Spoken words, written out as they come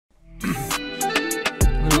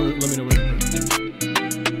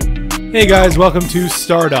Hey guys, welcome to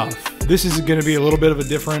Start Off. This is going to be a little bit of a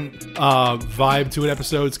different vibe to an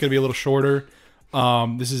episode. It's going to be a little shorter.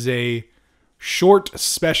 This is a short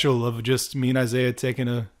special of just me and Isaiah taking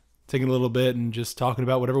a little bit and just talking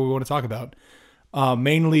about whatever we want to talk about.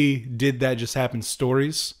 Mainly, did that just happen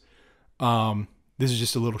stories. This is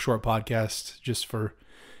just a little short podcast just for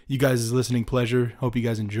you guys' listening pleasure. Hope you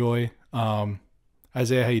guys enjoy.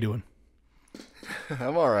 Isaiah, how you doing?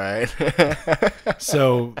 I'm all right.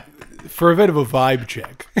 So, for a bit of a vibe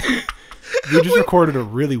check, we just recorded a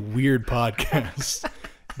really weird podcast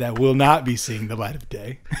that will not be seeing the light of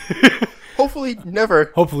day. Hopefully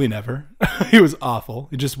never. Hopefully never. It was awful.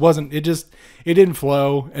 It just wasn't. It didn't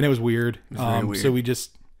flow, and it was weird. It was very weird. So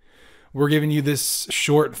we're giving you this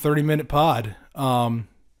short 30-minute pod.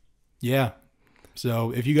 Yeah.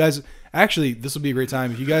 So if you guys actually, this will be a great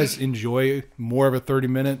time. If you guys enjoy more of a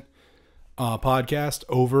 30-minute podcast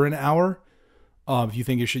over an hour, if you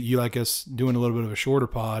think you like us doing a little bit of a shorter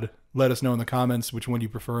pod, let us know in the comments which one you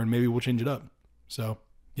prefer, and maybe we'll change it up. So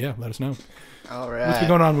yeah, let us know. All right. What's been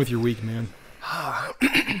going on with your week, man?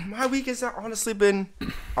 My week has honestly been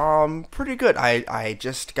pretty good. I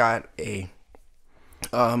just got a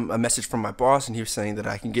message from my boss, and he was saying that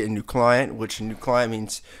I can get a new client, which a new client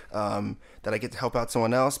means that I get to help out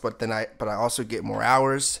someone else, but I also get more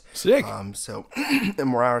hours. Sick. So and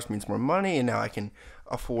more hours means more money, and now I can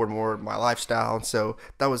afford more of my lifestyle. And so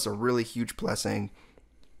that was a really huge blessing.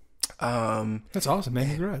 That's awesome, man.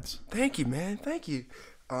 Congrats. Thank you, man. Thank you.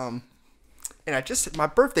 And my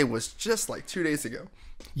birthday was just like 2 days ago.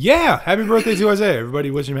 Yeah, happy birthday to Isaiah.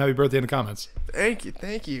 Everybody wish him happy birthday in the comments. Thank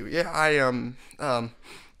you. Yeah, I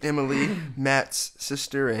Emily, Matt's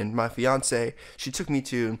sister, and my fiance, she took me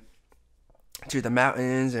to the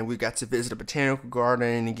mountains, and we got to visit a botanical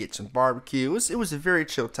garden and get some barbecue. It was a very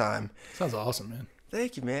chill time. Sounds awesome, man.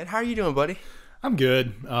 Thank you, man. How are you doing, buddy? I'm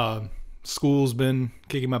good. School's been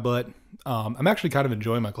kicking my butt. I'm actually kind of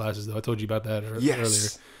enjoying my classes, though. I told you about that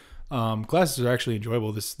Yes. earlier. Classes are actually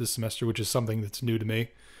enjoyable this semester, which is something that's new to me.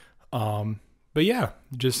 But yeah,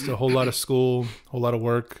 just a whole lot of school, a whole lot of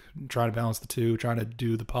work, trying to balance the two, trying to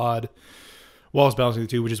do the pod whilst balancing the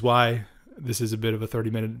two, which is why this is a bit of a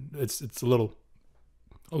 30-minute. It's a little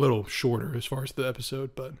shorter as far as the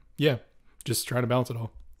episode, but yeah, just trying to balance it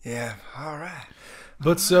all. Yeah. All right.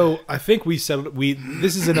 But so I think this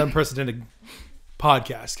is an unprecedented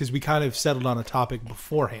podcast because we kind of settled on a topic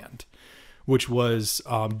beforehand, which was,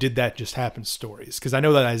 did that just happen stories? Because I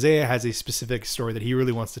know that Isaiah has a specific story that he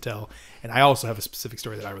really wants to tell, and I also have a specific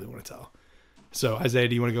story that I really want to tell. So Isaiah,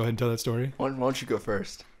 do you want to go ahead and tell that story? Why don't you go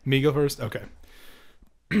first? Me go first? Okay.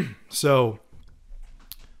 So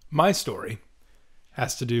my story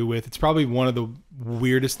has to do with, it's probably one of the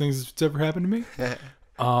weirdest things that's ever happened to me.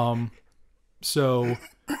 So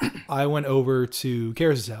I went over to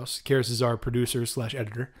Karis' house. Karis is our producer /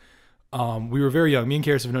 editor. We were very young. Me and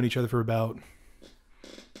Karis have known each other for about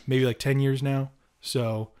maybe like 10 years now.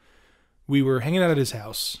 So we were hanging out at his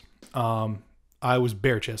house. I was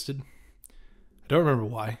bare-chested. I don't remember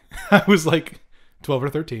why. I was like 12 or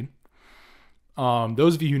 13.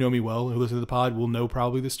 Those of you who know me well, who listen to the pod, will know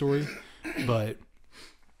probably this story. But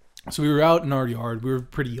so we were out in our yard. We were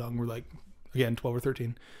pretty young. We're like, again, 12 or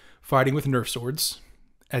 13, fighting with Nerf swords,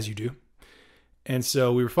 as you do. And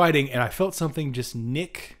so we were fighting, and I felt something just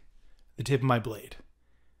nick the tip of my blade.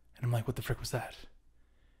 And I'm like, what the frick was that?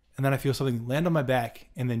 And then I feel something land on my back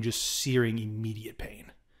and then just searing immediate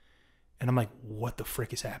pain. And I'm like, what the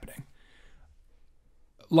frick is happening?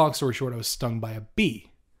 Long story short, I was stung by a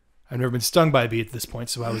bee. I've never been stung by a bee at this point,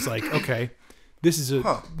 so I was like, okay, this is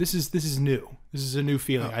new. This is a new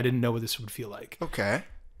feeling. I didn't know what this would feel like. Okay.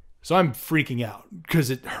 So I'm freaking out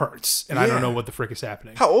because it hurts and I don't know what the frick is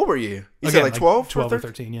happening. How old were you? You said like 12? 12 or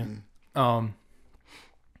 13, yeah.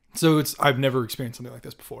 So I've never experienced something like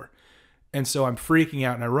this before. And so I'm freaking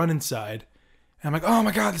out and I run inside and I'm like, oh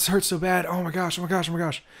my God, this hurts so bad. Oh my gosh.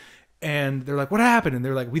 And they're like, what happened? And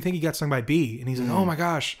they're like, we think he got stung by a bee. And he's like, oh my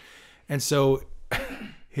gosh. And so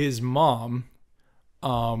his mom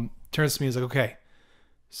turns to me and is like, okay,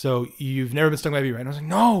 so you've never been stung by a bee, right? And I was like,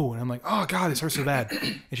 no. And I'm like, oh God, this hurts so bad.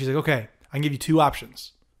 And she's like, okay, I can give you 2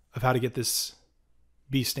 options of how to get this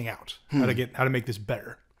bee sting out, how to make this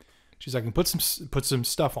better. She's like, I can put some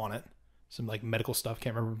stuff on it, some like medical stuff.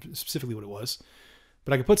 Can't remember specifically what it was,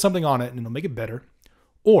 but I can put something on it and it'll make it better.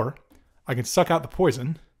 Or I can suck out the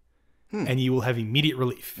poison and you will have immediate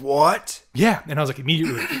relief. What? Yeah. And I was like, immediate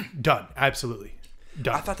relief. Done. Absolutely.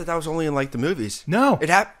 Done. I thought that was only in like the movies. No.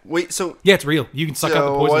 Wait, so... Yeah, it's real. You can suck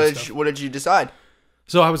out the poison what did you decide?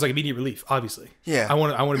 So I was like, immediate relief, obviously. Yeah. I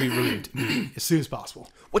want to be relieved as soon as possible.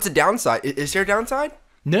 What's the downside? Is there a downside?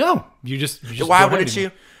 No. You just Why wouldn't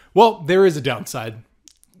you? Well, there is a downside.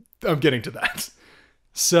 I'm getting to that.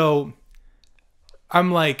 So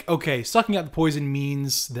I'm like, okay, sucking out the poison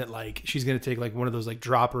means that like she's gonna take like one of those like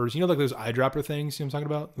droppers, like those eyedropper things. You know what I'm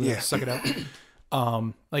talking about? Yeah. Suck it out.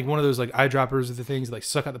 Like one of those like eyedroppers or the things like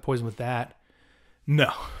suck out the poison with that.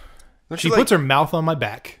 No. She puts her mouth on my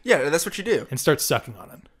back. Yeah, that's what you do. And starts sucking on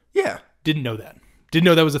it. Yeah. Didn't know that. Didn't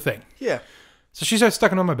know that was a thing. Yeah. So she starts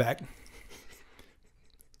sucking on my back.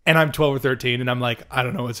 And I'm 12 or 13, and I'm like, I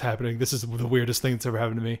don't know what's happening. This is the weirdest thing that's ever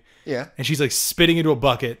happened to me. Yeah. And she's like spitting into a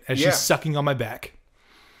bucket as she's sucking on my back.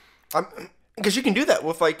 Because you can do that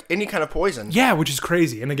with like any kind of poison. Yeah, which is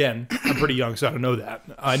crazy. And again, I'm pretty young, so I don't know that.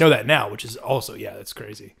 I know that now, which is also, that's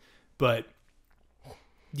crazy. But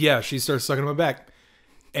yeah, she starts sucking on my back.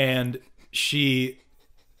 And she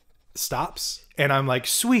stops, and I'm like,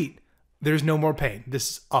 sweet. There's no more pain. This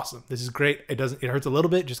is awesome. This is great. It hurts a little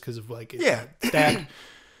bit just because of like it stabbed.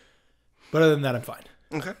 But other than that, I'm fine.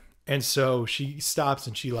 Okay. And so she stops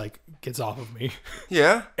and she like gets off of me.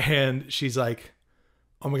 Yeah. And she's like,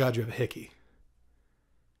 oh my God, you have a hickey.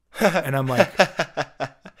 And I'm like,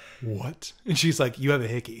 what? And she's like, you have a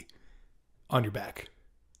hickey on your back.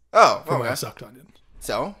 Oh, from when I sucked on it.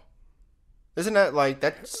 So, isn't that like,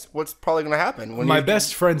 that's what's probably going to happen? When my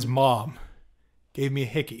best friend's mom gave me a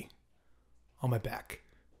hickey on my back.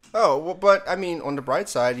 Oh, well, but I mean, on the bright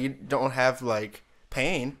side, you don't have like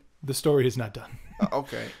pain. The story is not done.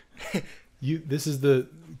 Okay. This is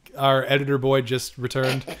our editor boy just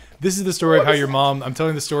returned. This is the story of how your mom. I'm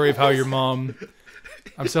telling the story of how your mom.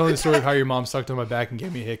 I'm telling the story of how your mom sucked on my back and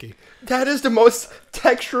gave me a hickey. That is the most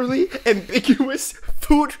texturally ambiguous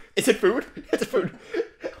food. Is it food? It's a food.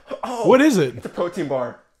 Oh, what is it? It's a protein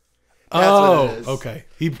bar. That's what it is. Okay.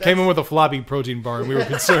 He came in with a floppy protein bar, and we were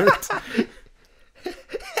concerned.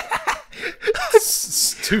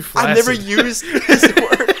 It's too flaccid. I've never used this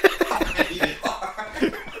word.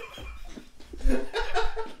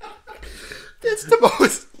 It's the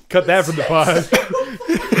most. Cut that from the pod.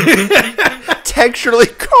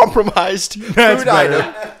 Texturally compromised food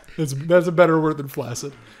item. That's a better word than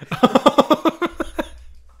flaccid.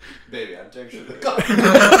 Baby, I'm texturally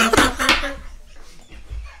compromised.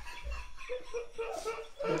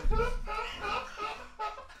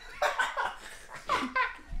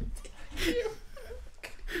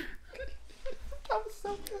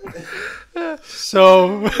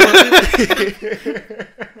 So,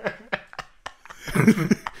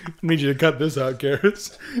 I need you to cut this out, Garrett.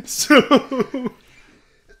 So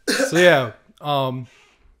yeah,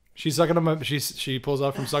 she's sucking on my. She pulls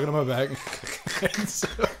off from sucking on my back. So,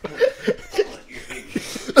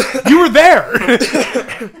 you were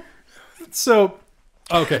there. So,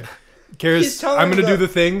 okay, Karis, I'm gonna do the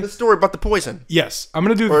thing. The story about the poison. Yes, I'm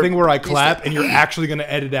gonna do the thing where I clap, and you're actually gonna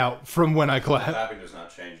edit out from when I clap. Clapping does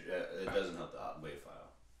not change. It doesn't help the WAV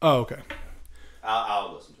file. Oh, okay.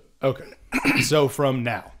 I'll listen to it. Okay. So from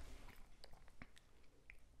now.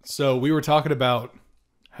 So we were talking about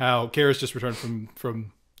how Karis just returned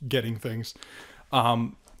from getting things.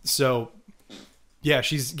 So yeah,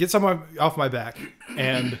 she gets off my back,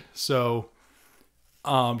 and so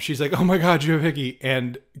she's like, "Oh my God, you have Hickey,"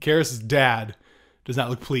 and Karis's dad does not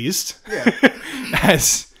look pleased,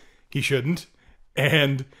 as he shouldn't,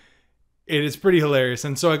 and it is pretty hilarious.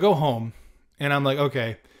 And so I go home, and I'm like,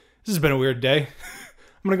 "Okay, this has been a weird day.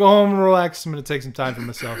 I'm gonna go home and relax. I'm gonna take some time for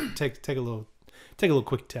myself. Take a little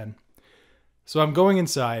quick 10." So I'm going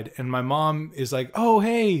inside, and my mom is like, "Oh,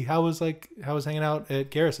 hey, how was hanging out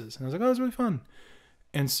at Garris's?" And I was like, "Oh, it was really fun."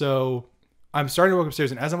 And so I'm starting to walk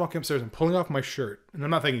upstairs, and as I'm walking upstairs, I'm pulling off my shirt, and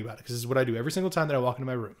I'm not thinking about it because this is what I do every single time that I walk into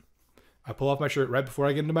my room. I pull off my shirt right before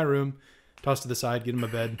I get into my room, toss to the side, get in my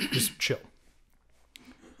bed, just chill.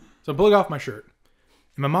 So I'm pulling off my shirt,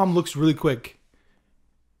 and my mom looks really quick,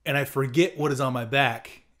 and I forget what is on my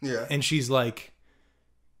back. Yeah. And she's like,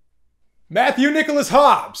 "Matthew Nicholas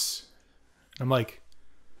Hobbs." I'm like,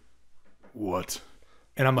 "What?"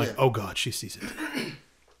 And I'm like, "Oh God, she sees it.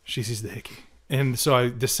 She sees the hickey." And so I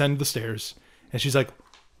descend the stairs, and she's like,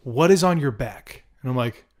 "What is on your back?" And I'm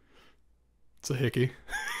like, "It's a hickey."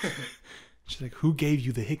 She's like, "Who gave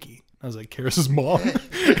you the hickey?" I was like, "Karis's mom."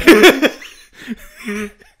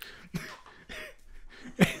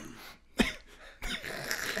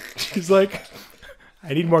 She's like,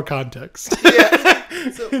 "I need more context." Yeah.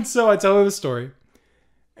 And so I tell her the story.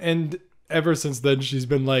 And ever since then, she's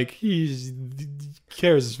been like,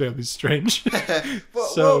 Karis' family's strange.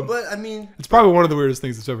 But I mean, it's probably one of the weirdest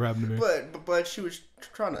things that's ever happened to me. But she was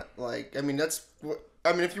trying to, like, I mean, that's what,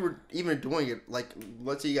 I mean, if you were even doing it, like,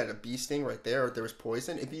 let's say you got a bee sting right there, or there was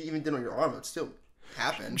poison, if you even did it on your arm, it's still.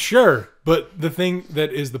 happen. Sure, but the thing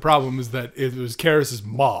that is the problem is that it was Karis's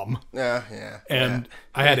mom, Yeah. and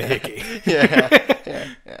I had a Hickey. Yeah.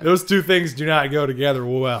 Those two things do not go together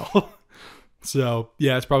well. So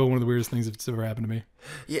yeah, it's probably one of the weirdest things that's ever happened to me.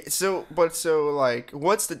 Yeah. So like,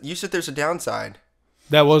 what's the? You said there's a downside.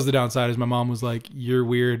 That was the downside. Is my mom was like, "You're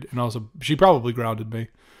weird," and also she probably grounded me.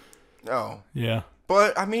 Oh. Yeah.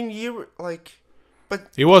 But I mean, you were like,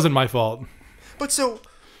 It wasn't my fault. but so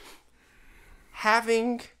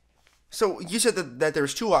you said that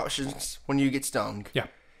there's two options when you get stung. Yeah.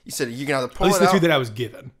 You said you can either At pull least it the two out. that I was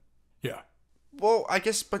given. Yeah. Well, I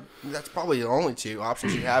guess, but that's probably the only two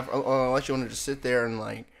options you have, unless you want to just sit there and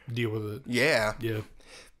like Deal with it. Yeah. Yeah.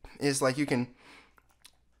 Is like you can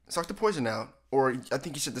suck the poison out, or I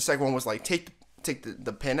think you said the second one was like take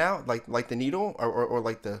the pin out, like the needle, or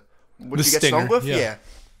like what The you get stinger, stung with. yeah.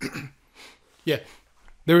 Yeah. Yeah.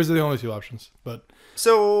 There was the only two options, but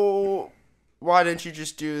So why didn't you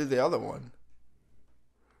just do the other one?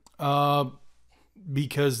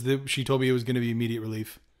 because she told me it was going to be immediate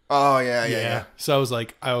relief. Oh yeah. So I was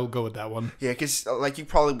like, I'll go with that one. Yeah, because like you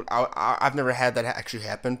probably, I've never had that actually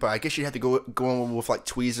happen, but I guess you have to go in with like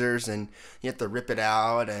tweezers and you have to rip it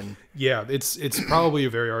out and. Yeah, it's probably a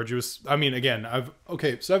very arduous. I mean, again, I've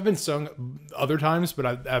been stung other times,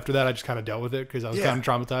 but after that I just kind of dealt with it because I was kind of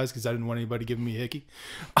traumatized because I didn't want anybody giving me a hickey.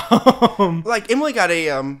 Like Emily got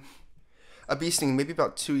a bee sting maybe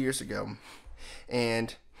about 2 years ago,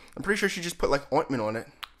 and I'm pretty sure she just put like ointment on it.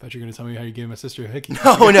 I thought you were gonna tell me how you gave my sister a hickey. No.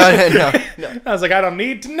 I was like, I don't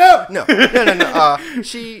need to know. No.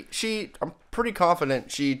 I'm pretty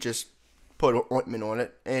confident she just put ointment on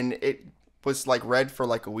it, and it was like red for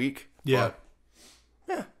like a week. Yeah.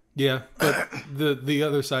 But, Yeah, but the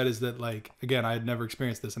other side is that, like, again, I had never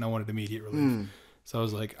experienced this and I wanted immediate relief. So I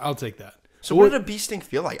was like, I'll take that. So what did a bee sting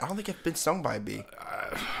feel like? I don't think I've been stung by a bee.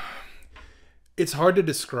 It's hard to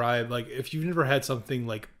describe. Like, if you've never had something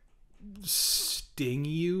like sting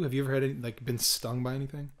you, have you ever had been stung by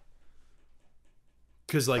anything?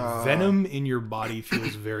 Because like venom in your body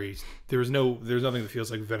feels very. There's nothing that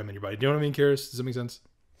feels like venom in your body. Do you know what I mean, Karis? Does that make sense?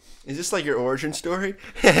 Is this like your origin story?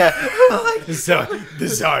 This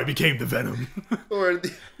is how I became the venom. Or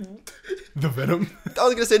The venom. I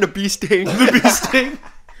was gonna say the bee sting. The bee sting.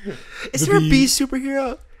 Is there a bee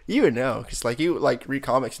superhero? You would know, because like you like read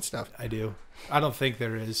comics and stuff. I do. I don't think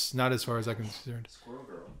there is. Not as far as I'm concerned. Squirrel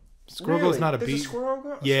Girl. Squirrel Girl's not a There's bee. Squirrel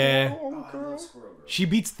girl? Yeah. Squirrel girl? Squirrel Girl. She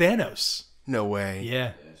beats Thanos. No way.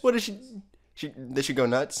 Yeah. What is she? Did she go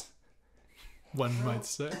nuts? One might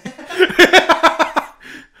say.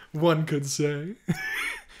 One could say.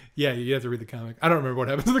 Yeah, you have to read the comic. I don't remember what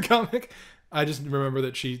happens in the comic. I just remember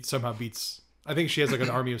that she somehow beats. I think she has like an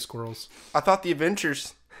army of squirrels. I thought the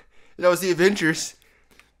Avengers. That was the Avengers.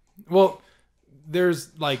 Well,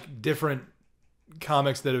 there's like different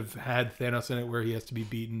comics that have had Thanos in it where he has to be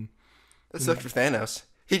beaten. That sucks for Thanos.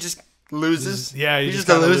 He just loses. Yeah, he's just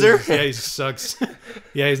just a kinda loser. loses. Yeah, he sucks.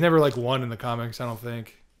 Yeah, he's never like won in the comics. I don't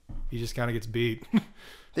think. He just kind of gets beat.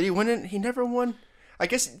 Did he win it? He never won. I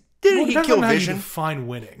guess didn't Well, he depends kill on how you Vision? define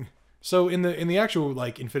winning. So in the actual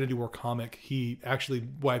like Infinity War comic, he actually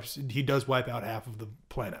does wipe out half of the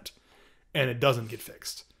planet, and it doesn't get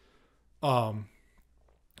fixed,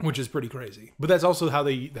 which is pretty crazy. But that's also how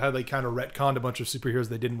they kind of retconned a bunch of superheroes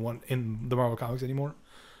they didn't want in the Marvel comics anymore,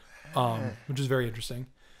 which is very interesting.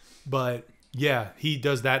 But yeah, he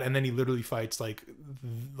does that, and then he literally fights like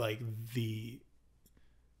the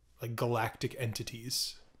galactic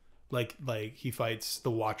entities. Like he fights the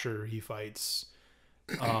Watcher, he fights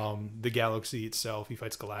the galaxy itself, he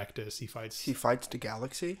fights Galactus, he fights the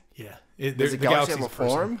galaxy. yeah. Does the galaxy have a person.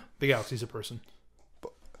 form? The galaxy's a person.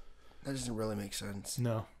 That doesn't really make sense.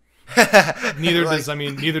 No. Neither does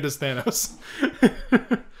Thanos.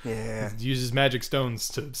 Yeah. He uses magic stones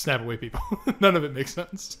to snap away people. None of it makes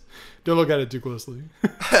sense. Don't look at it too closely.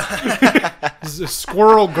 This is a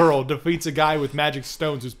Squirrel Girl defeats a guy with magic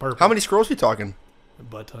stones who's purple. How many squirrels are you talking? A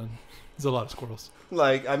butt ton. There's a lot of squirrels.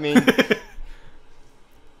 Like, I mean,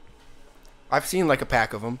 I've seen like a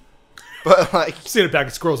pack of them, but like, I've seen a pack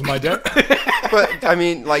of squirrels in my den. but I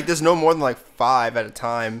mean, like, there's no more than like 5 at a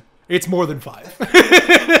time. It's more than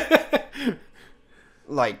 5.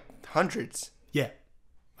 Like hundreds. Yeah.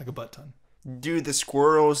 Like a butt ton. Do the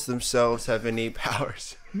squirrels themselves have any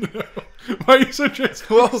powers? Why are you so interested?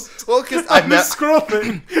 Well, because I'm the squirrel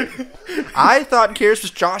thing. I thought Karis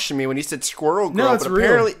was joshing me when he said Squirrel Girl, No, it's but real.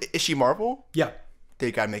 apparently, is she Marvel? Yeah.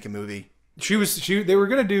 They gotta make a movie. They were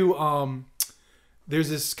gonna do there's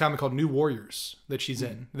this comic called New Warriors that she's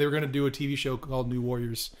in. They were gonna do a TV show called New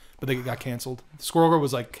Warriors, but they got canceled. Squirrel Girl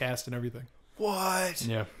was like cast and everything. What?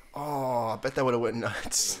 Yeah. Oh, I bet that would have went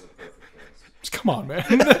nuts. Come on, man.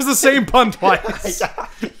 That's the same pun twice.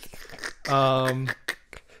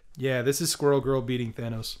 Yeah, this is Squirrel Girl beating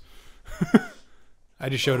Thanos. I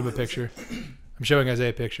just showed him a picture. I'm showing Isaiah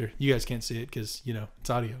a picture. You guys can't see it because, it's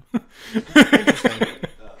audio.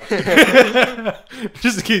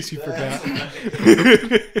 Just in case you forgot.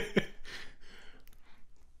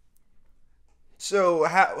 So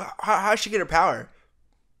how'd she get her power?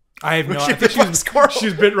 I have no She idea. bit by a squirrel.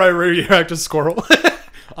 She's bit by a radioactive squirrel.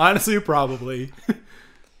 Honestly, probably.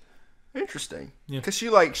 Interesting. Yeah. Because she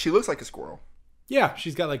looks like a squirrel. Yeah,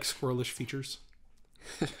 she's got like squirrelish features.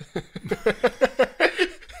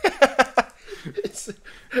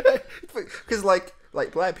 Because like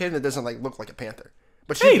Black Panther doesn't look like a panther,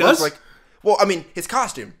 but Hey, he looks does. like. Well, I mean, his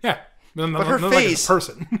costume, Yeah. But her Not face- like a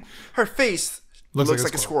person. her face looks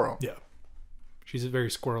like a squirrel. Yeah. She's a very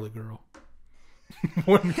squirrely girl.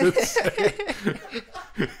 One could say.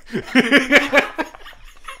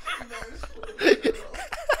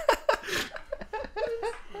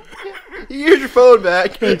 Here's your phone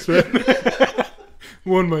back. Thanks, man.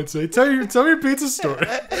 One might say. Tell me your pizza story.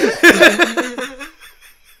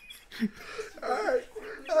 All right.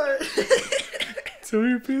 Tell me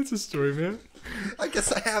your pizza story, man. I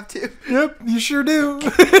guess I have to. Yep, you sure do.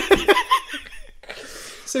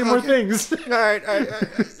 Say more things. All right.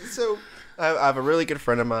 So I have a really good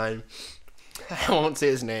friend of mine. I won't say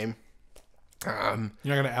his name. You're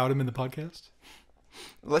not gonna out him in the podcast?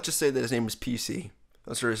 Let's just say that his name is PC.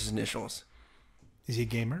 Those are his initials. Is he a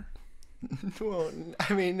gamer? Well,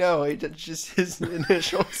 I mean, no, it's just his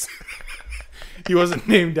initials. He wasn't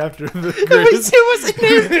named after the It greatest. wasn't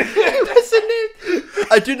named. It wasn't named.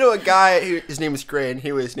 I do know a guy. His name is Gray, and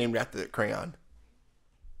he was named after the crayon.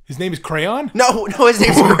 His name is Crayon? No, his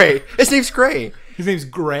name's Gray. His name's Gray. His name's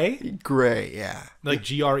Gray? Gray, yeah, Like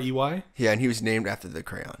Grey? yeah, and he was named after the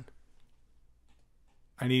crayon.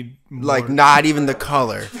 I need more. Like, not even the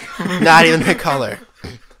color. Not even the color.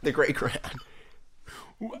 The gray crayon.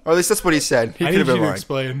 Or at least that's what he said. He I could need have you been to lying.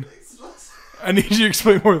 explain. I need you to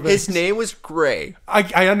explain more things. His name was Gray.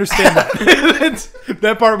 I understand that.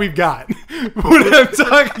 That part we've got. What I'm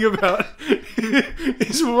talking about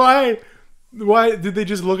is why did they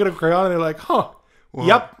just look at a crayon and they're like, huh,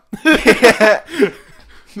 yep.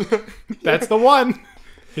 That's the one.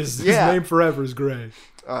 His name forever is Gray.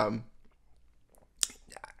 I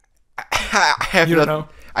have You don't know?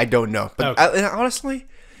 I don't know. But Okay. honestly,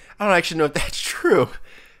 I don't actually know if that's true.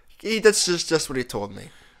 That's just what he told me.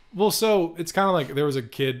 Well, so it's kind of like there was a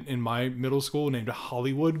kid in my middle school named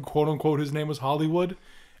Hollywood, quote unquote. His name was Hollywood.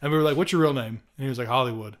 And we were like, what's your real name? And he was like,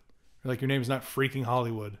 Hollywood. We're like, your name is not freaking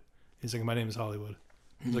Hollywood. He's like, my name is Hollywood.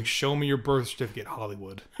 He's like, show me your birth certificate,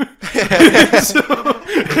 Hollywood. So,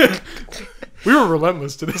 we were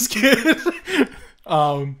relentless to this kid.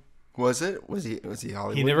 Was it? Was he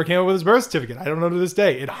Hollywood? He never came up with his birth certificate. I don't know to this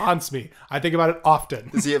day. It haunts me. I think about it often.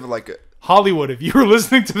 Does he have like a... Hollywood, if you were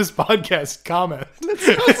listening to this podcast, comment. That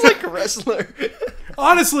sounds like a wrestler.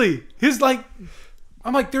 Honestly,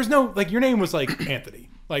 I'm like, there's no, like, your name was like Anthony.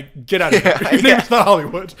 Like, get out of here. Your name is not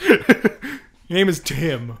Hollywood. Your name is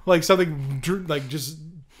Tim. Like, something, like, just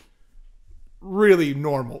really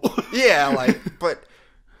normal. Yeah, but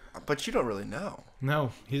you don't really know.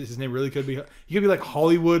 No, his name really could be, he could be like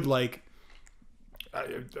Hollywood, like,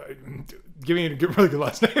 giving it a really good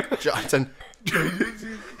last name. Johnson.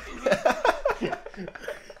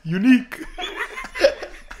 Unique.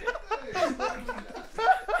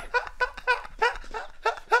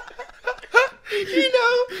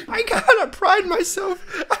 I gotta pride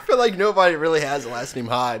myself. I feel like nobody really has the last name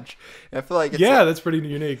Hodge. I feel like That's pretty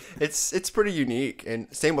unique. it's pretty unique, and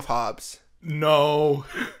same with Hobbs. No.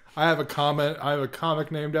 I have a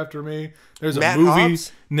comic named after me. There's Matt a movie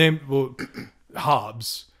Hobbs? named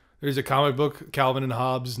Hobbs. There's a comic book, Calvin and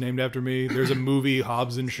Hobbes, named after me. There's a movie,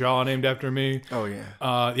 Hobbs and Shaw, named after me. Oh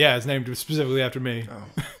yeah. Yeah, it's named specifically after me.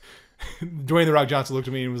 Oh. Dwayne The Rock Johnson looked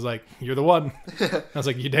at me and was like, "You're the one." I was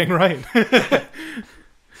like, "You dang right."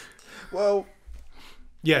 Well,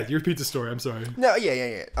 yeah, your pizza story. I'm sorry. no,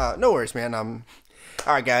 yeah. No worries, man. All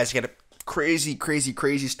right, guys. I got a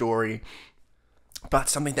crazy story about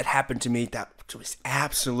something that happened to me that was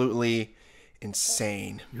absolutely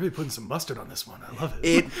insane. You're really putting some mustard on this one. I love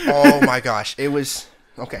it. Oh my gosh, it was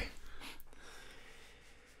okay.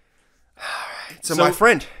 All right. So my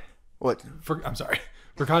friend, what? I'm sorry.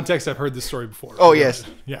 For context, I've heard this story before. Oh yes.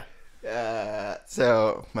 Yeah.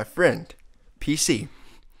 So my friend, PC,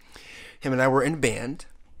 him and I were in a band,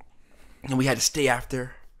 and we had to stay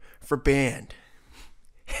after for band.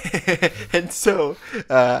 And so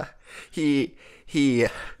he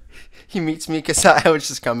meets me because I was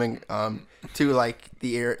just coming to like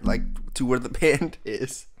the air, like to where the band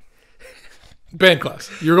is. Band class.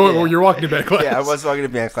 You're walking to band class. Yeah, I was walking to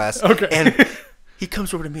band class. Okay. And he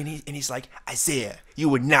comes over to me and he's like, Isaiah, you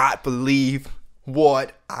would not believe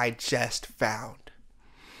what I just found.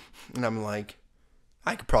 And I'm like,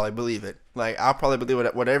 I could probably believe it. Like, I'll probably believe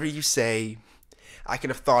it. Whatever you say, I could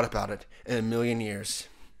have thought about it in a million years.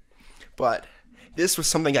 But this was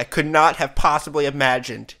something I could not have possibly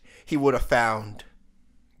imagined he would have found.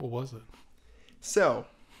 What was it? So,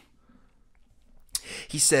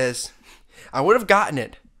 he says, I would have gotten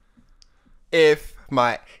it if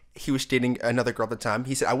he was dating another girl at the time.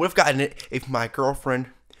 He said, I would have gotten it if my girlfriend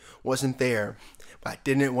wasn't there, but I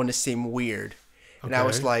didn't want to seem weird. And I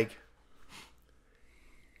was like,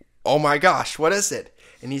 oh my gosh, what is it?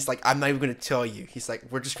 And he's like, I'm not even going to tell you. He's like,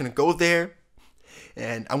 we're just going to go there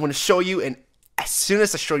and I'm going to show you. And as soon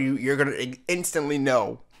as I show you, you're going to instantly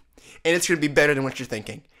know. And it's going to be better than what you're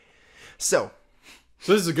thinking. So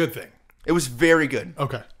this is a good thing. It was very good.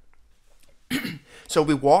 Okay. So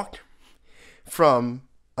we walked from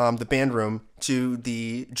the band room to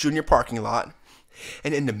the junior parking lot.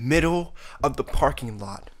 And in the middle of the parking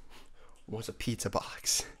lot was a pizza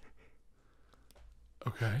box.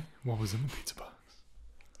 Okay. What was in the pizza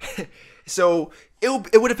box? So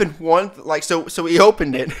it would have been one, like, so we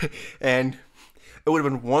opened it and it would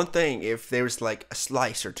have been one thing if there was like a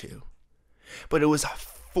slice or two. But it was a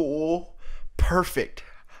full, perfect,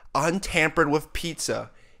 untampered with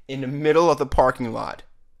pizza in the middle of the parking lot.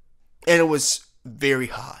 And it was very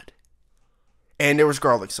hot. And there was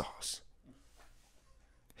garlic sauce.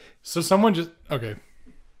 So someone just... Okay.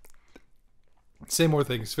 Say more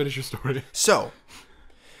things. Finish your story. So,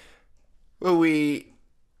 we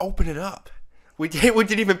opened it up. We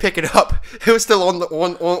didn't even pick it up. It was still on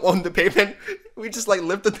the pavement. We just like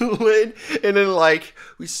lifted the lid, and then like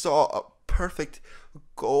we saw a perfect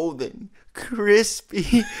golden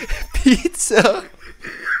crispy pizza.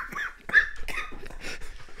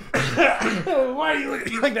 Why are you looking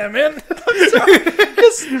at me like that, man?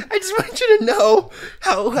 I just want you to know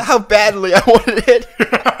how badly I wanted it.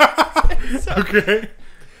 Okay.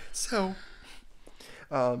 So,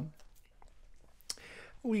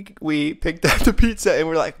 we picked up the pizza and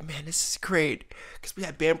we're like, man, this is great, because we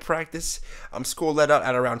had band practice. School let out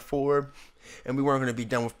at around 4, and we weren't going to be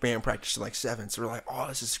done with band practice till like 7. So we're like, oh,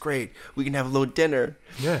 this is great. We can have a little dinner.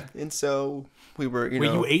 Yeah. And so we were, Wait,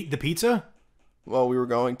 you ate the pizza? Well, we were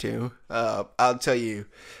going to. I'll tell you.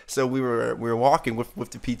 So we were walking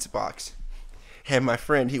with the pizza box, and my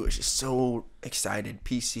friend, he was just so excited.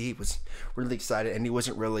 PC was really excited, and he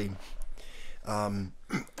wasn't really. I don't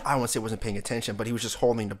want to say wasn't paying attention, but he was just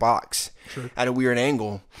holding the box at a weird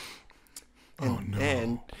angle.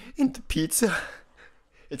 And the pizza,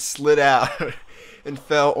 it slid out and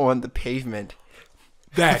fell on the pavement.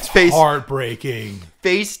 That's heartbreaking.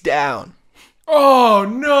 Face down. Oh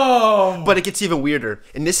no! But it gets even weirder,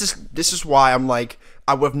 and this is why I'm like,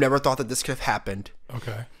 I would have never thought that this could have happened.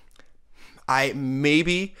 Okay.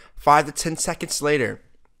 Maybe 5 to 10 seconds later,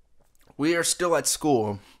 we are still at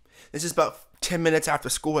school. This is about 10 minutes after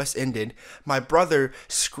school has ended. My brother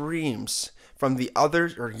screams from the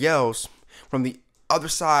other, or yells from the other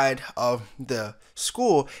side of the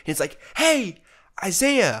school. And he's like, hey,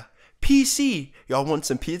 Isaiah, PC, y'all want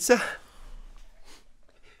some pizza?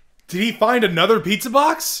 Did he find another pizza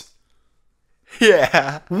box?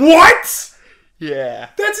 Yeah. What? Yeah.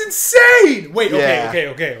 That's insane. Wait, Yeah.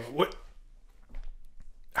 okay. What?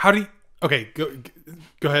 How do you... Okay,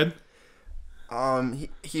 go ahead.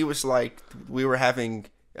 He was like, we were having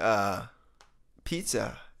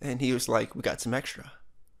pizza, and he was like, we got some extra.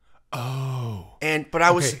 Oh. But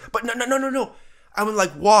I was, but no. I was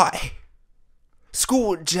like, why?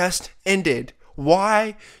 School just ended.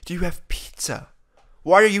 Why do you have pizza?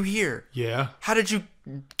 Why are you here? Yeah. How did you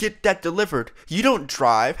get that delivered? You don't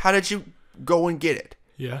drive. How did you go and get it?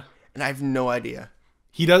 Yeah. And I have no idea.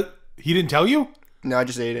 He didn't tell you? No, I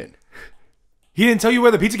just ate it. He didn't tell you where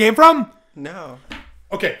the pizza came from? No.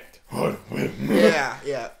 Okay.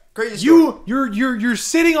 Yeah. Crazy story. You're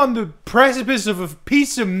sitting on the precipice of a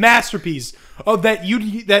pizza masterpiece of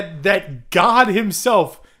that God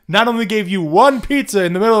himself not only gave you one pizza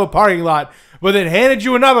in the middle of a parking lot, but then handed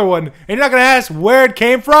you another one, and you're not gonna ask where it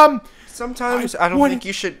came from. Sometimes I don't think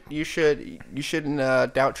you shouldn't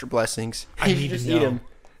doubt your blessings. I need to know. Eat them.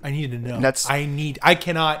 I need to know. That's-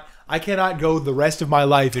 I cannot go the rest of my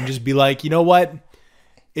life and just be like, you know what?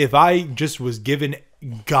 If I just was given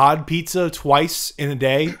God pizza twice in a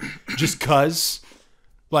day, just cause,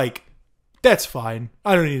 like, that's fine.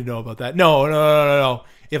 I don't need to know about that. No.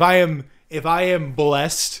 If I am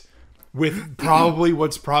blessed with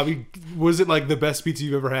was it like the best pizza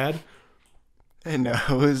you've ever had? I know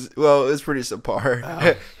it was pretty subpar.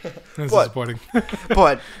 That's But- disappointing.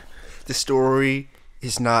 But the story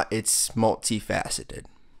is not. It's multifaceted.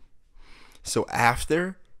 So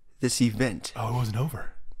after this event, Oh, it wasn't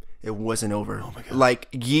over. it wasn't over. Oh my God. Like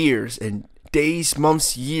years and days,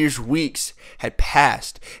 months, years, weeks had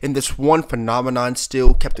passed, and this one phenomenon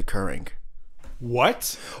still kept occurring.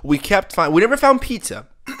 What? We never found pizza,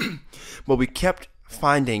 but we kept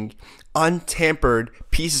finding untampered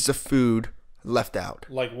pieces of food left out.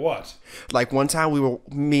 Like what? Like one time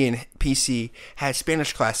me and PC had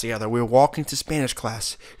Spanish class together. We were walking to Spanish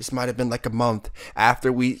class. This might have been like a month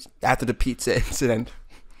after the pizza incident.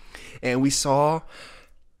 And we saw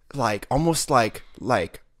like almost like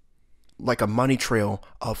a money trail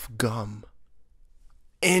of gum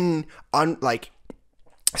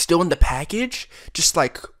still in the package, just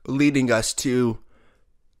like leading us to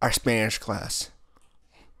our Spanish class.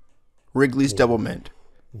 Wrigley's Double Mint.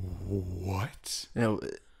 What?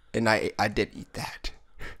 And I did eat that.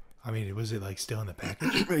 I mean, was it like still in the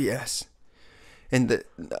package? Yes. And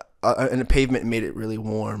the pavement made it really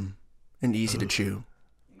warm and easy to chew.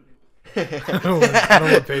 I don't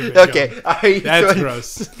want pavement Okay. gum. That's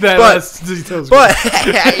gross. That But- last detail is But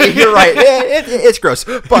you're right. It's gross.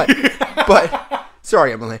 But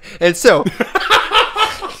sorry, Emily. And so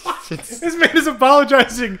gross. This man is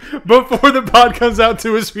apologizing before the pod comes out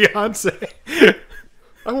to his fiance.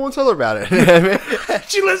 I won't tell her about it.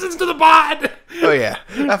 She listens to the pod. Oh yeah,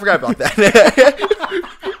 I forgot about that.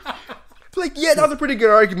 Like, yeah, that was a pretty good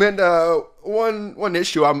argument. One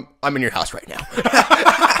issue, I'm in your house right now.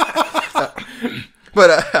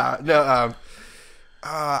 But no,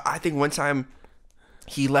 I think one time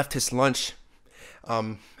he left his lunch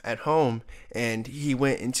at home and he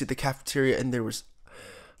went into the cafeteria and there was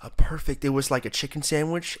it was like a chicken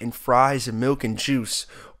sandwich and fries and milk and juice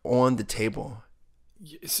on the table.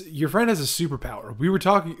 Your friend has a superpower. We were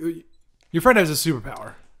talking. Your friend has a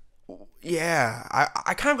superpower. Yeah,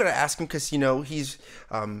 I kind of gotta ask him because he's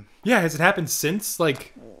Yeah, has it happened since?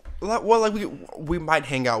 Like, we might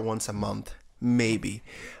hang out once a month, maybe.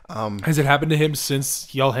 has it happened to him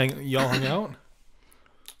since y'all hung out?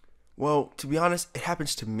 Well, to be honest, it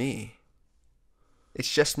happens to me.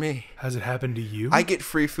 It's just me. Has it happened to you? I get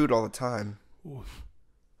free food all the time.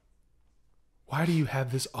 Why do you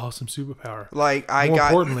have this awesome superpower? Like More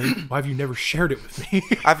importantly, why have you never shared it with me?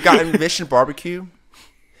 I've gotten Mission Barbecue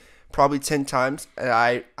probably 10 times, and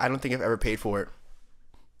I don't think I've ever paid for it.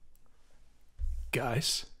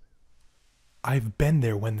 Guys, I've been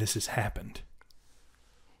there when this has happened.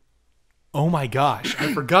 Oh my gosh,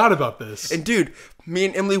 I forgot about this. And dude, me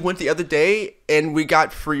and Emily went the other day, and we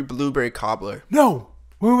got free blueberry cobbler. No,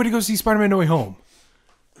 when we went to go see Spider-Man No Way Home.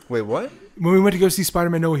 Wait, what? When we went to go see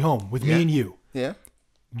Spider-Man No Way Home with me and you. Yeah.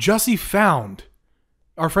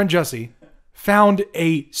 Our friend Jussie found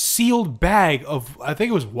a sealed bag of, I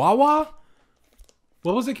think it was Wawa?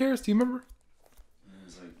 What was it, Karis? Do you remember? It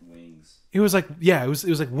was like wings. It was like, yeah, it was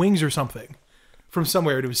like wings or something from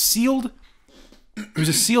somewhere. It was sealed. It was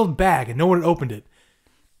a sealed bag and no one had opened it.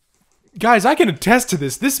 Guys, I can attest to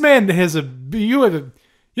this. This man has you have a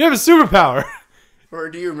superpower. Or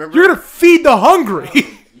do you remember? You're going to feed the hungry.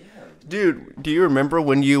 Dude, do you remember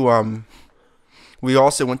when we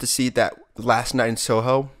also went to see that last night in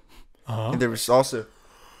Soho? Uh-huh. And there was also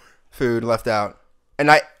food left out.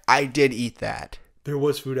 And I did eat that. There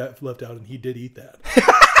was food left out and he did eat that.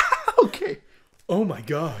 Okay. Oh my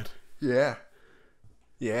God. Yeah.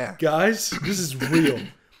 Yeah. Guys, this is real.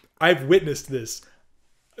 I've witnessed this.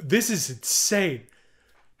 This is insane.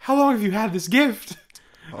 How long have you had this gift?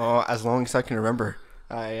 Oh, as long as I can remember.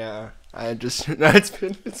 I just it's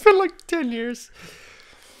been like 10 years.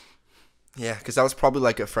 Yeah, because I was probably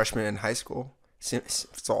like a freshman in high school,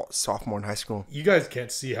 sophomore in high school. You guys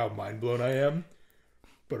can't see how mind blown I am,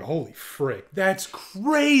 but holy frick, that's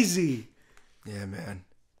crazy. Yeah, man.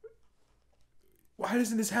 Why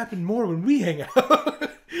doesn't this happen more when we hang out?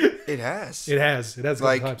 It has. It has a couple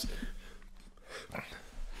Like- times.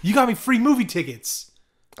 You got me free movie tickets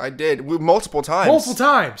I did multiple times. multiple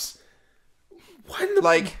times. What in the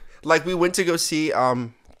Like we went to go see I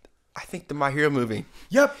think the My Hero movie,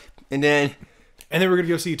 Yep. and then And then we're gonna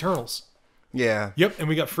go see Eternals. yeah, Yep. And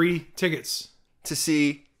we got free tickets. to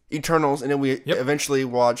see Eternals, and then we Yep. eventually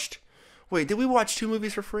watched. Wait, did we watch 2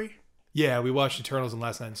 movies for free? Yeah, we watched Eternals and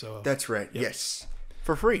Last Night in Soho. That's right. Yes,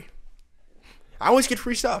 for free. I always get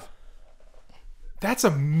free stuff. That's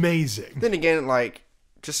amazing. Then again, like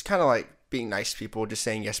just kind of like being nice to people, just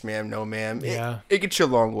saying yes, ma'am, no, ma'am. Yeah. It gets you a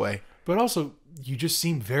long way. But also, you just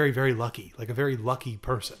seem very, very lucky. Like a very lucky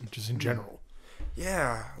person, just in general.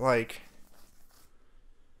 Yeah, like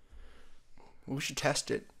we should test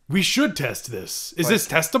it. We should test this. Is this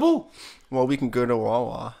testable? Well, we can go to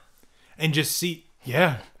Wawa. And just see.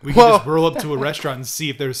 Yeah. We can just roll up to a restaurant and see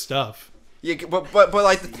if there's stuff. Yeah, but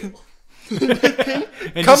like...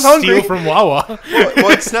 And Come just hungry. steal from Wawa.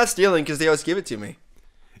 well, it's not stealing because they always give it to me.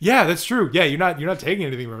 Yeah, that's true. Yeah, you're not taking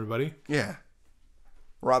anything from everybody. Yeah.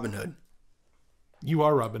 Robin Hood. You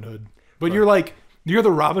are Robin Hood. But you're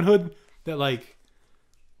the Robin Hood that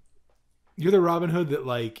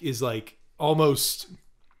is like almost...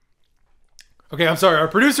 Okay, I'm sorry. Our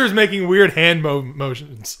producer is making weird hand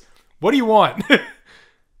motions. What do you want?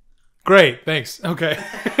 Great, thanks. Okay.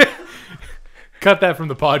 Cut that from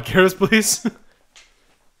the podcast, please.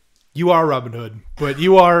 You are Robin Hood, but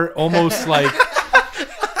you are almost like...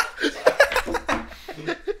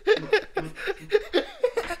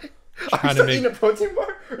 Are you still eating a protein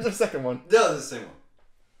bar? Or is there a second one? That was the same one.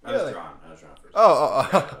 I was Really? drawn first.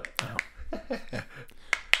 Oh.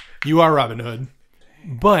 You are Robin Hood,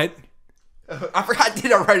 but... I forgot I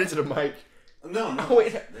did it right into the mic. No. Oh,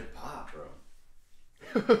 wait. They pop, bro.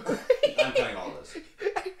 I'm cutting all this.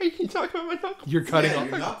 Are you talking about my knuckles? You're cutting all...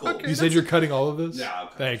 Your knuckles. Okay. You said you're cutting all of this? Yeah, I'll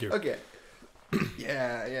cut Thank you. Okay.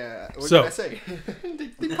 Yeah. What So- did I say?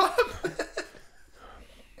 they pop.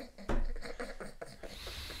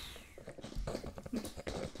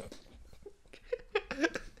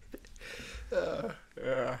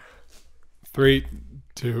 3,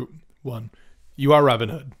 2, 1. You are Robin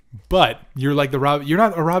Hood, but you're like you're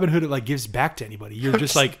not a Robin Hood that like gives back to anybody. You're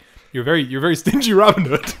just like you're very stingy Robin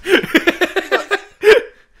Hood.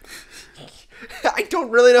 I don't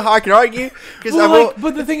really know how I can argue because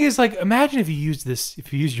but the thing is, like, imagine if you used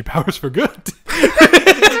your powers for good.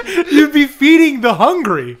 You'd be feeding the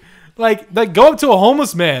hungry. Like go up to a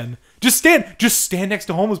homeless man. Just stand next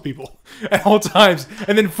to homeless people at all times,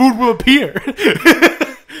 and then food will appear.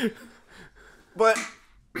 But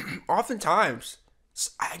oftentimes,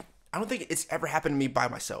 I don't think it's ever happened to me by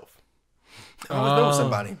myself. I always know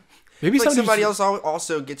somebody. Maybe Like somebody else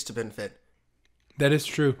also gets to benefit. That is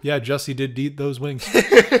true. Yeah, Jussie did eat those wings.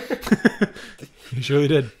 He surely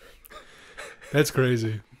did. That's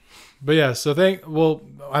crazy. But yeah, so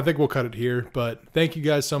I think we'll cut it here. But thank you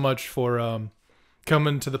guys so much for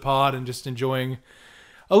coming to the pod and just enjoying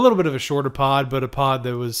a little bit of a shorter pod, but a pod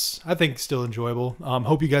that was, I think, still enjoyable.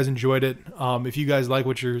 Hope you guys enjoyed it. If you guys like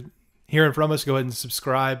what you're hearing from us, go ahead and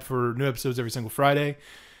subscribe for new episodes every single Friday.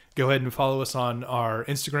 Go ahead and follow us on our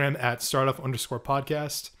Instagram at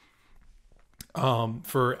startup_podcast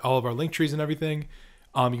for all of our link trees and everything.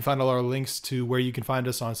 You can find all our links to where you can find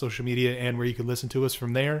us on social media and where you can listen to us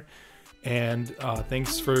from there. And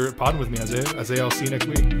thanks for podding with me, Isaiah. I'll see you next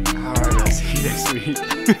week. All right, I'll see you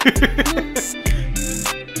next week.